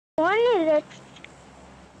لك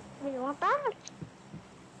بالمطار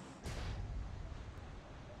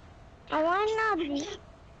وين نادي؟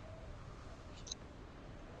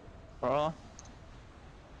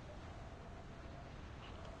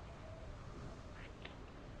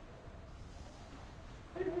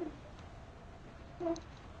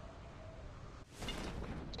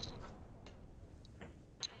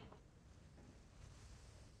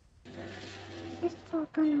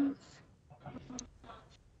 استوطن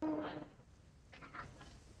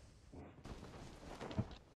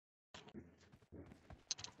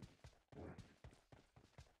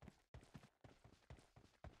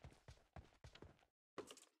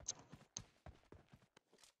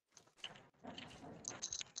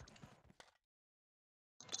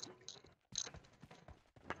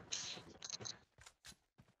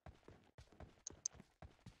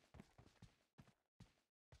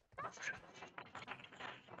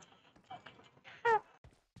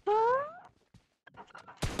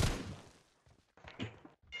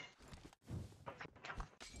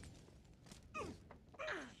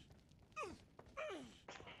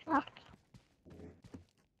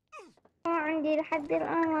ما عندي لحد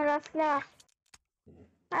الآن ولا سلاح.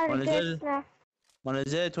 ألقى سلاح. ما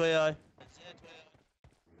نزلت وياي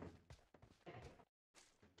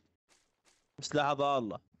سلاح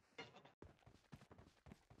ضالة.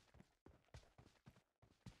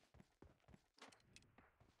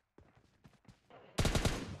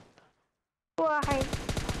 واحد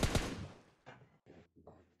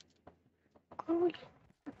قول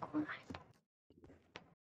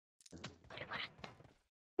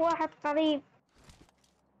واحد قريب.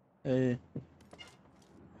 ايه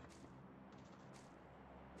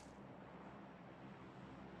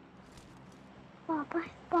بابا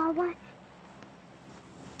بابا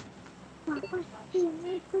بابا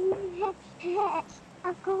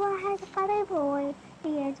اكو واحد قريب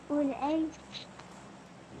هي تقول اي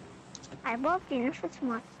عبابتي نفس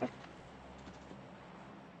مالتك.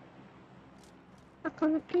 اكو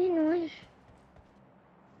مكين وين شوف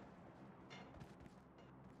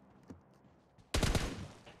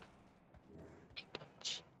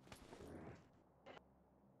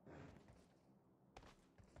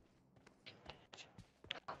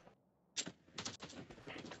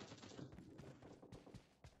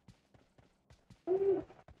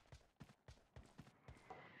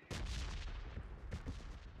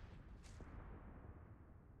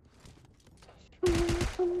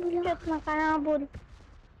قنابل.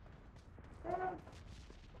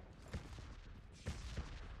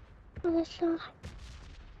 هذا السلاح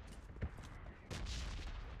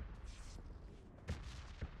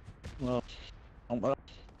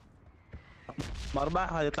مربع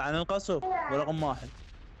هاي يطلع عن القصف ورقم واحد.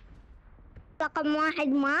 رقم واحد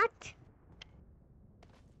مات.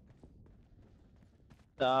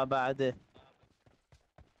 لا بعده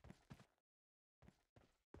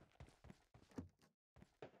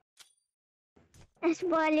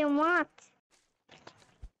اسبالي مات.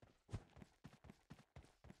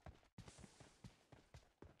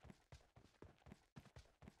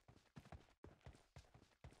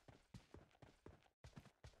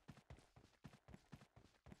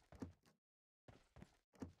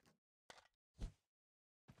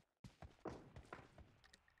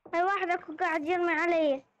 هاي واحد اكو قاعد يرمي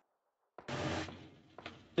علي.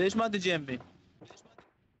 ليش ما تجي يمي؟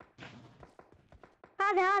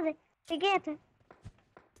 هذا لقيته.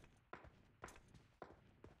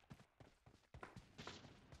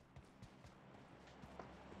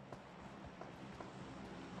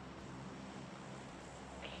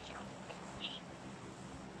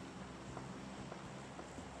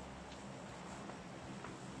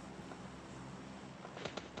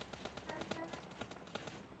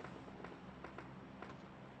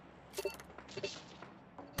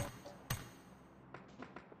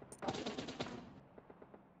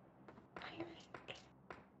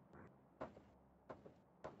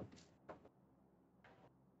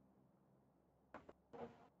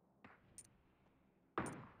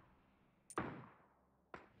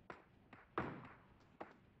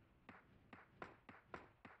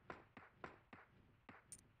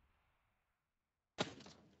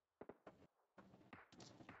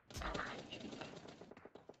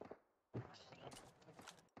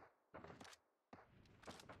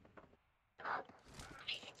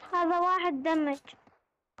 هذا واحد دمج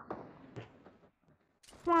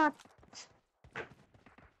مات.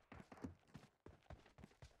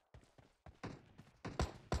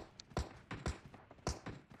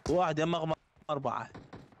 واحد يمغ أربعة.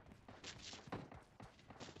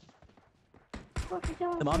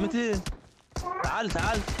 تمام متى؟ تعال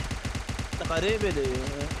انت قريب لي.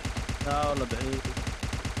 لا والله بعيد.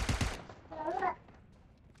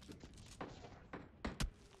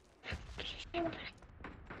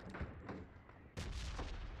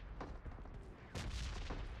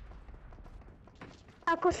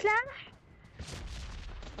 اكو سلاح.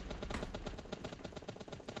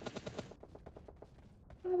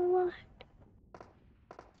 واحد.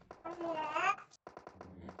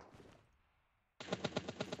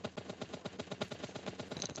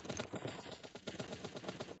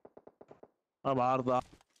 أربعة أربعة.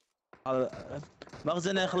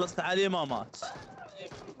 مخزن خلصت عليه ما مات.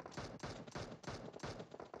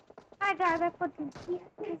 قاعد اخذ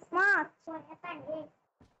سمارت.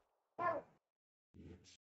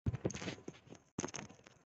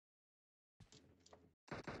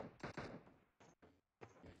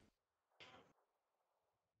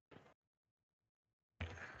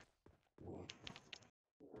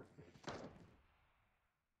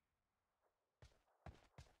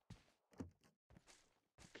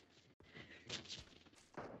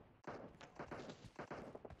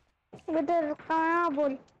 بدر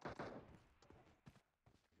القنابل.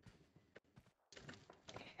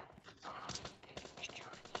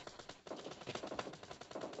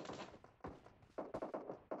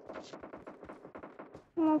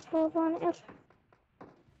 المفروض أنا أفهم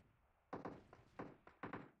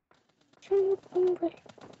شنو القنبل.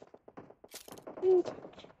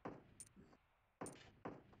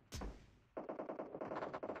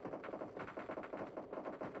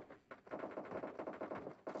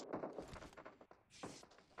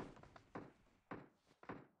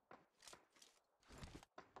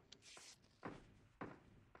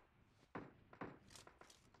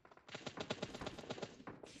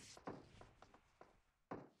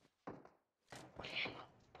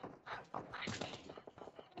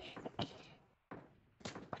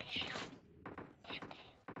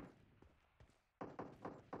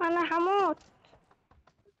 أنا حموت.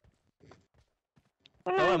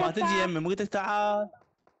 يا ما تجي يمي، مو قلت لك تعال.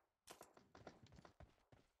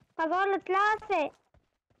 هذول ثلاثة.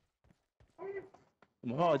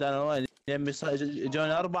 محمود انا وين يمي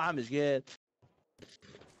جوني أربعة مش قيل.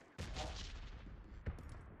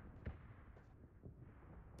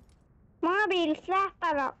 ما أبي السلاح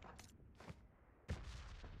طلع.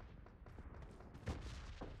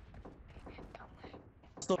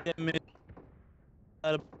 صوت يمي.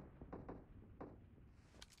 انا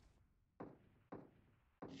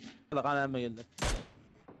ما قلت لك.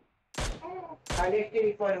 عليك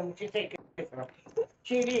تليفون مش تكفر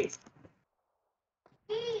شيلي.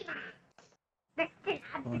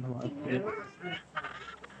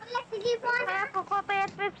 تليفون اكو كوباية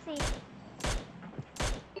بيبسي.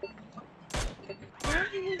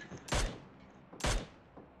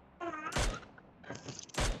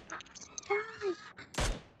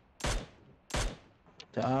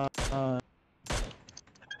 تعال.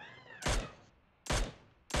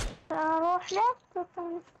 اروح لك.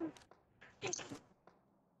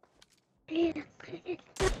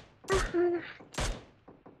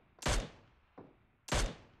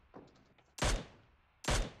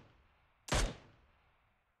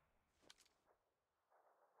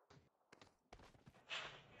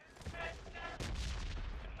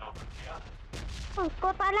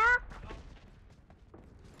 اسقط على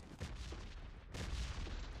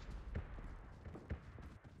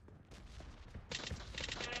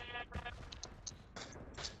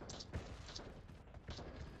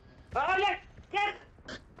أقولك كيف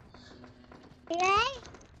ايه.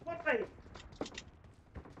 وطني.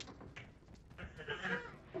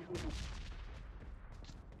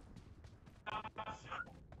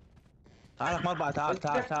 تعال رقم أربعة. تعال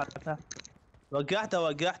تعال تعال تعال.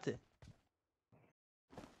 وقعته.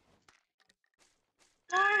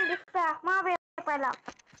 ما عندي سلاح. ما ابي طلع.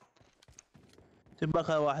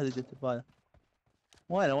 تبقى واحد قلت بهذا.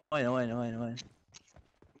 وين.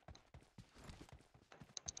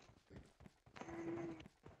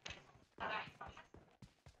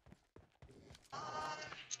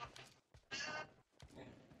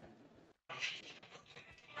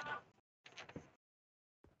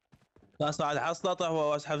 لا صعد حصلة اطلع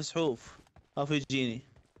واسحب سحوف. خاف يجيني.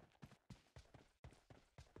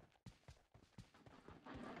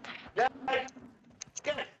 لا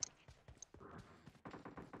كيف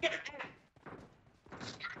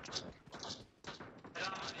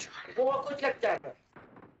هو قلت لك تعرف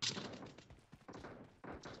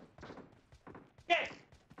كيف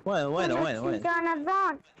وين.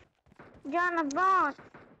 جانا الظان.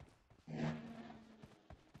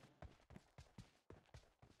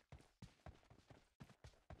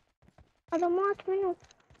 هذا مات منو؟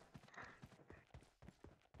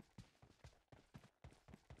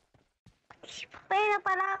 طينا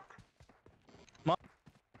طلق.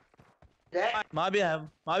 لا ما بيها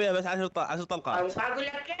بس 10 طلقات. أنا أقول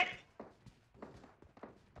لك كيف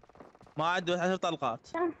ما عاد بس 10 طلقات.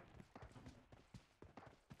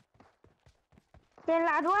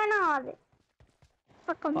 يلعب وين هذا؟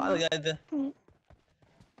 رقم هذا قاعد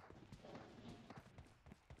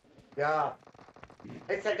يا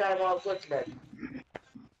هسه قاعد ما قلت لك.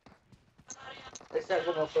 هسه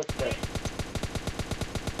اقوم قلت لك.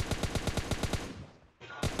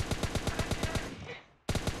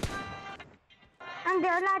 عندي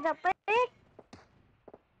علاج اعطيك.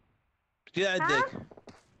 كذا عندك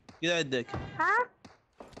كذا عندك ها؟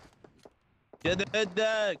 كذا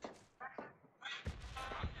عندك.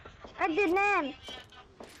 عندي 2.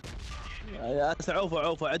 يا هسه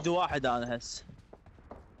عوفه عندي واحد انا هسه.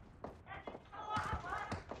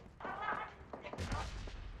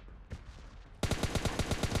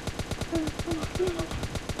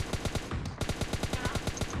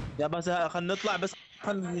 يا بس خلينا نطلع بس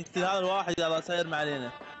خلينا نقتل هذا الواحد يلا سير ما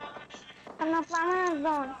علينا. خلنا نطلع من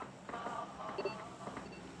الزون.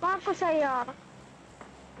 ماكو سيارة.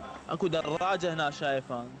 اكو دراجة هنا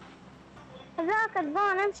شايف انا. ذاك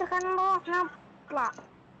الزون امشي خلنا نروح نطلع.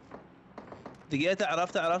 لقيته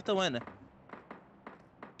عرفته وينه؟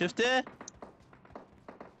 شفته؟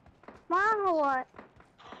 ما هو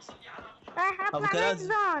رايح اطلع من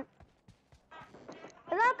الزون.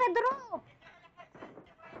 ذاك دروب.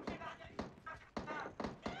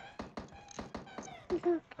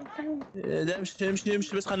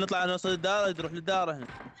 امشي بس خلينا نطلع نوصل الدار نروح للدار هنا.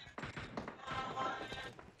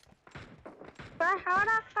 رايح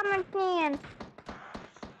ورا اكثر من 2.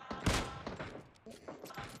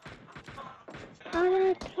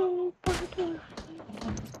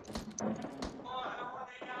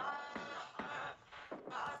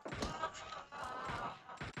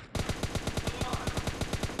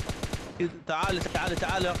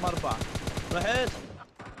 تعال رقم 4. رحت؟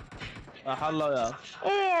 راح الله وياك.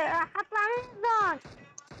 ايه راح اطلع من الزون.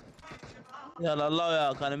 يلا الله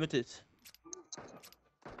وياك انا متت.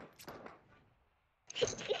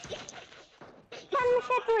 كان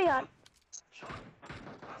مشيت وياك.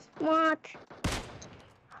 مات.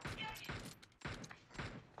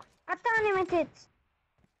 عطاني متت.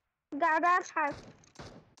 قاعد ابحث.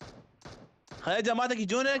 خلي جماعتك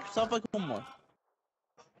يجونك بصفك هم.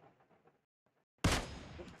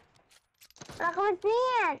 رقم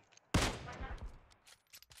 2.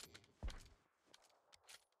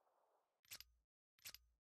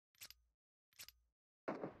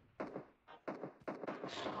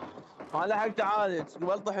 ما لحقت عادي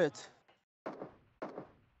قبل طحت.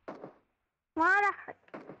 ما لحق.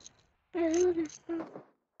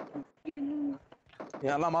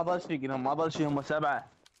 يلا ما ضل شيء قلهم ما ضل شيء هم 7.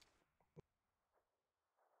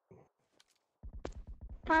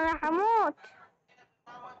 انا حموت.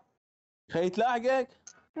 خي تلاحقك.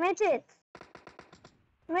 متت.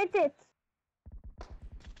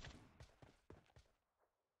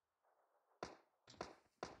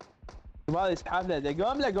 ما يسحب له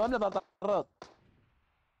قوم له بطرد.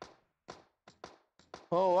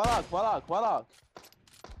 هو وراك.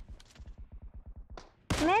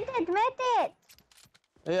 متت.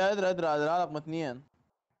 اي ادري هذا رقم 2.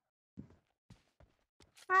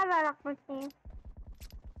 هذا رقم 2.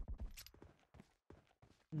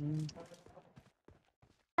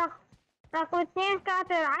 رقم 2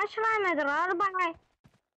 كانت 10 مدري 4.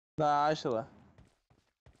 لا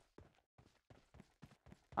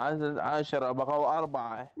 10 بقوا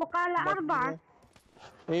 4. بقى له 4.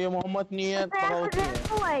 اي هم 2 بقوا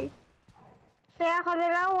 2. سياخذ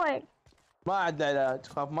الأول. ما عنده علاج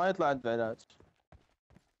خاف ما يطلع عنده علاج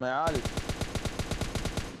ما يعالج.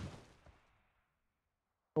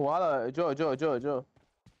 وهذا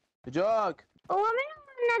جوك. هو منو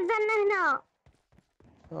نزلنا هنا؟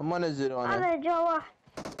 ما نزلوا انا. هذا جو واحد.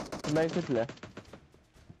 ما يقتله.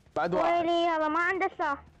 بعد واحد. ويلي هذا ما عنده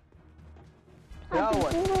سلاح. يا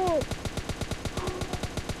اول.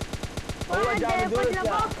 هو جاب دول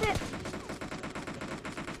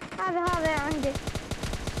هذا عندي.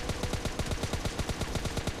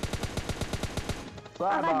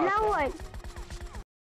 صعب هذا الأول.